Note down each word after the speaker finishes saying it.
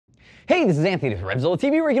Hey, this is Anthony with RevZilla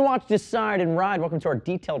TV, where you can watch, decide, and ride. Welcome to our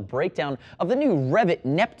detailed breakdown of the new REV'IT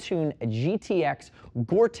Neptune GTX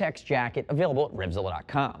Gore-Tex jacket, available at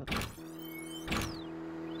RevZilla.com.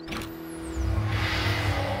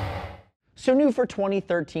 So new for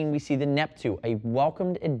 2013, we see the Neptune, a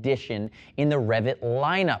welcomed addition in the REV'IT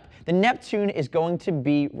lineup. The Neptune is going to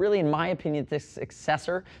be, really in my opinion, the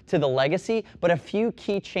successor to the Legacy, but a few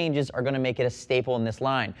key changes are going to make it a staple in this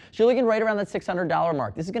line. So you're looking right around that $600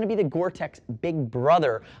 mark. This is going to be the Gore-Tex big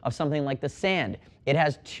brother of something like the Sand. It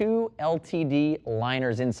has two LTD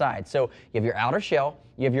liners inside. So you have your outer shell,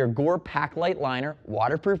 you have your Gore Pack Light liner,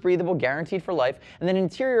 waterproof, breathable, guaranteed for life, and then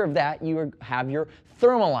interior of that you have your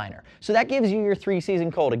thermal liner. So that gives you your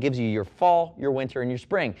three-season cold. It gives you your fall, your winter, and your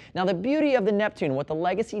spring. Now the beauty of the Neptune, what the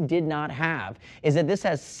Legacy did not have, is that this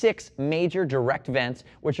has 6 major direct vents,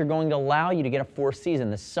 which are going to allow you to get a 4th season.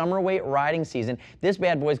 The summer weight riding season, this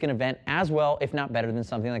bad boy is going to vent as well, if not better, than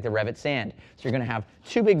something like the REV'IT Sand. So you're going to have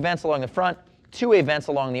 2 big vents along the front, 2 vents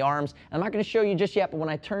along the arms. And I'm not going to show you just yet, but when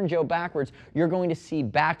I turn Joe backwards, you're going to see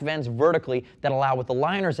back vents vertically that allow, with the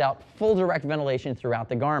liners out, full direct ventilation throughout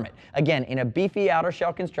the garment. Again, in a beefy outer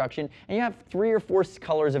shell construction, and you have 3 or 4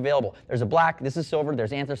 colors available. There's a black, this is silver,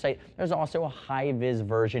 there's anthracite, there's also a high-vis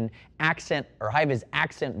version accent, or high-vis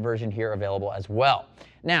accent version here available as well.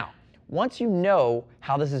 Now, once you know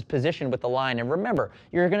how this is positioned with the line, and remember,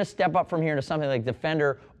 you're going to step up from here to something like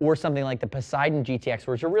Defender or something like the Poseidon GTX,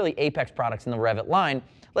 which are really apex products in the REV'IT line,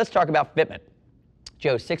 let's talk about fitment.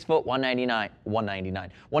 Joe, 6 foot,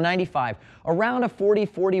 195, around a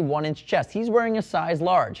 41 inch chest. He's wearing a size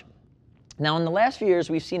large. Now, in the last few years,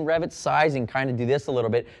 we've seen REV'IT sizing kind of do this a little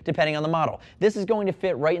bit, depending on the model. This is going to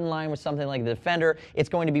fit right in line with something like the Defender. It's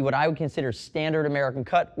going to be what I would consider standard American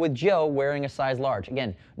cut, with Joe wearing a size large.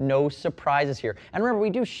 Again, no surprises here. And remember, we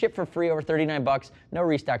do ship for free over 39 bucks, no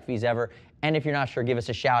restock fees ever. And if you're not sure, give us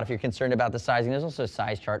a shout if you're concerned about the sizing. There's also a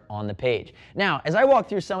size chart on the page. Now, as I walk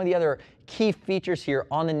through some of the other key features here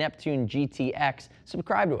on the Neptune GTX,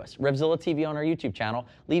 subscribe to us, RevZilla TV on our YouTube channel.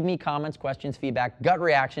 Leave me comments, questions, feedback, gut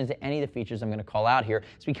reactions to any of the features I'm going to call out here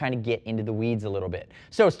as we kind of get into the weeds a little bit.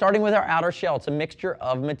 So starting with our outer shell, it's a mixture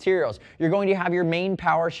of materials. You're going to have your main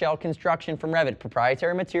power shell construction from REV'IT,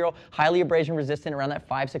 proprietary material, highly abrasion resistant, around that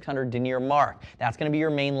 5-600 denier mark. That's going to be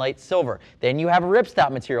your main light silver. Then you have a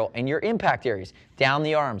ripstop material and your impact areas, down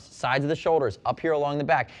the arms, sides of the shoulders, up here along the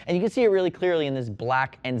back. And you can see it really clearly in this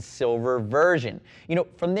black and silver version. You know,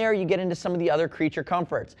 from there you get into some of the other creature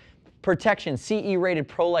comforts. Protection, CE rated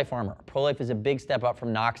Pro-Life armor. Pro-Life is a big step up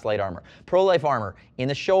from Nox light armor. Pro-Life armor in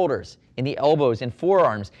the shoulders, in the elbows, and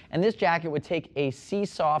forearms. And this jacket would take a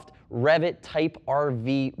C-Soft REV'IT Type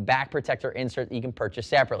RV back protector insert that you can purchase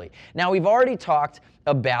separately. Now, we've already talked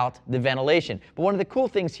about the ventilation, but one of the cool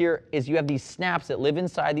things here is you have these snaps that live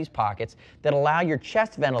inside these pockets that allow your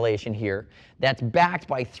chest ventilation here, that's backed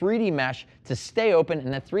by 3D mesh to stay open,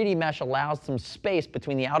 and that 3D mesh allows some space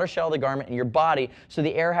between the outer shell of the garment and your body so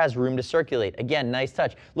the air has room to circulate. Again, nice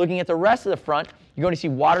touch. Looking at the rest of the front, you're going to see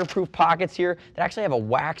waterproof pockets here that actually have a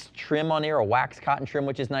wax trim on there, a wax cotton trim,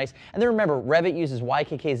 which is nice. And then remember, REV'IT uses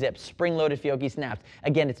YKK zips, spring-loaded Fiocchi snaps.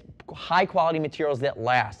 Again, it's high-quality materials that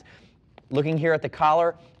last. Looking here at the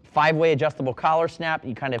collar, 5-way adjustable collar snap.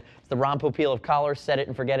 You kind of, it's the Ron Popeil of collars, set it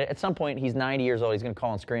and forget it. At some point, he's 90 years old. He's going to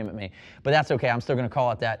call and scream at me. But that's okay. I'm still going to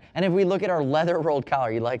call it that. And if we look at our leather rolled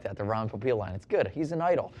collar, you like that, the Ron Popeil line. It's good. He's an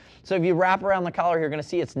idol. So if you wrap around the collar, you're going to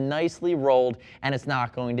see it's nicely rolled and it's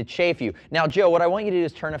not going to chafe you. Now, Joe, what I want you to do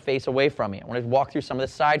is turn a face away from me. I want to walk through some of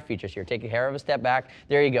the side features here. Take a hair of a step back.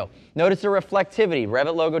 There you go. Notice the reflectivity.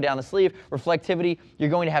 REV'IT logo down the sleeve. Reflectivity. You're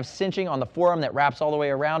going to have cinching on the forearm that wraps all the way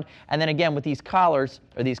around. And then again, with these collars,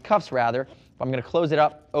 or these cuffs rather, I'm going to close it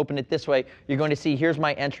up, open it this way, you're going to see here's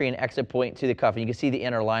my entry and exit point to the cuff. And you can see the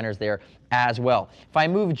inner liners there as well. If I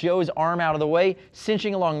move Joe's arm out of the way,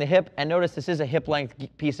 cinching along the hip, and notice this is a hip-length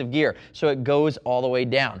piece of gear, so it goes all the way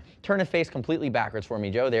down. Turn the face completely backwards for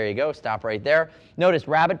me, Joe. There you go. Stop right there. Notice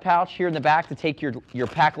rabbit pouch here in the back to take your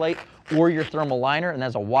pack light or your thermal liner, and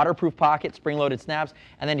there's a waterproof pocket, spring-loaded snaps,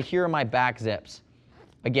 and then here are my back zips.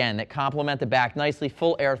 Again, that complement the back nicely,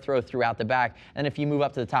 full airthrow throughout the back. And if you move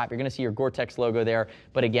up to the top, you're going to see your Gore-Tex logo there.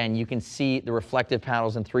 But again, you can see the reflective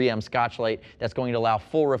panels in 3M Scotchlite that's going to allow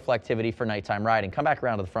full reflectivity for nighttime riding. Come back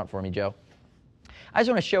around to the front for me, Joe. I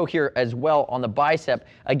just want to show here as well on the bicep,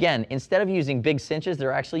 again, instead of using big cinches,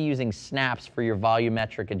 they're actually using snaps for your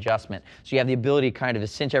volumetric adjustment. So you have the ability kind of to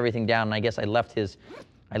cinch everything down. And I guess I left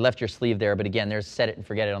your sleeve there, but again, there's set it and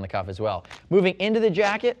forget it on the cuff as well. Moving into the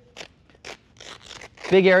jacket,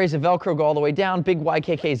 big areas of Velcro go all the way down, big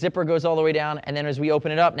YKK zipper goes all the way down, and then as we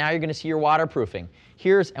open it up, now you're going to see your waterproofing.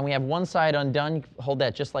 and we have one side undone. Hold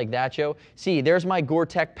that just like that, Joe. See, there's my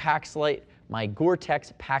Gore-Tex Pack-Lite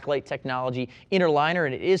technology inner liner,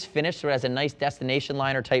 and it is finished, so it has a nice destination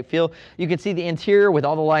liner type feel. You can see the interior with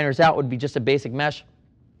all the liners out would be just a basic mesh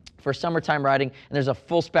for summertime riding, and there's a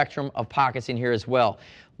full spectrum of pockets in here as well.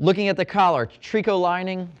 Looking at the collar, tricot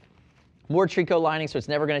lining, more tricot lining, so it's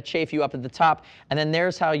never going to chafe you up at the top. And then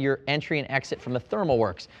there's how your entry and exit from the thermal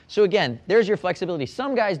works. So again, there's your flexibility.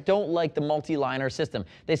 Some guys don't like the multi-liner system.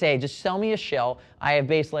 They say, hey, just sell me a shell. I have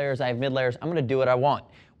base layers, I have mid layers. I'm going to do what I want.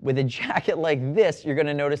 With a jacket like this, you're going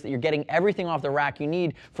to notice that you're getting everything off the rack you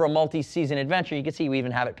need for a multi-season adventure. You can see we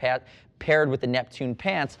even have it paired with the Neptune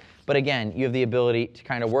pants. But again, you have the ability to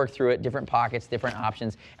kind of work through it, different pockets, different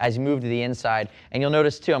options as you move to the inside. And you'll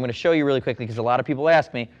notice too, I'm going to show you really quickly because a lot of people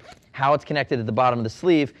ask me how it's connected at the bottom of the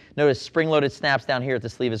sleeve. Notice spring-loaded snaps down here at the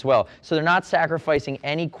sleeve as well. So they're not sacrificing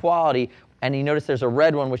any quality. And you notice there's a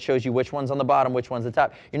red one which shows you which one's on the bottom, which one's the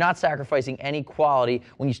top. You're not sacrificing any quality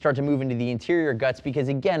when you start to move into the interior guts because,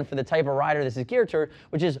 again, for the type of rider this is geared toward,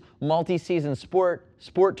 which is multi-season sport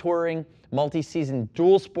touring, multi-season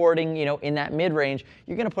dual sporting, you know, in that mid-range,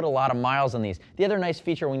 you're going to put a lot of miles on these. The other nice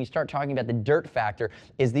feature when you start talking about the dirt factor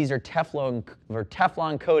is these are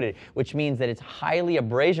Teflon coated, which means that it's highly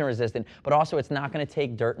abrasion resistant, but also it's not going to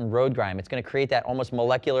take dirt and road grime. It's going to create that almost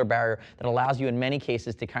molecular barrier that allows you in many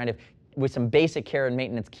cases to kind of, with some basic care and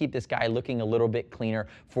maintenance, keep this guy looking a little bit cleaner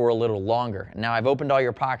for a little longer. Now, I've opened all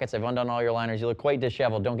your pockets, I've undone all your liners, you look quite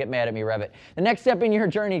disheveled. Don't get mad at me, REV'IT. The next step in your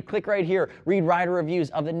journey, click right here. Read rider reviews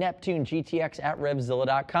of the Neptune GTX at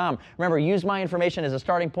RevZilla.com. Remember, use my information as a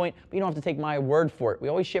starting point, but you don't have to take my word for it. We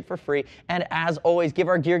always ship for free, and as always, give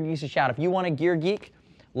our gear geeks a shout. If you want a gear geek,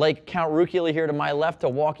 like Count Rukula here to my left to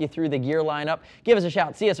walk you through the gear lineup, give us a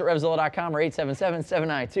shout. See us at RevZilla.com or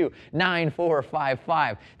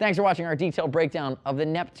 877-792-9455. Thanks for watching our detailed breakdown of the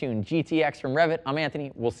Neptune GTX from REV'IT. I'm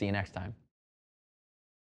Anthony. We'll see you next time.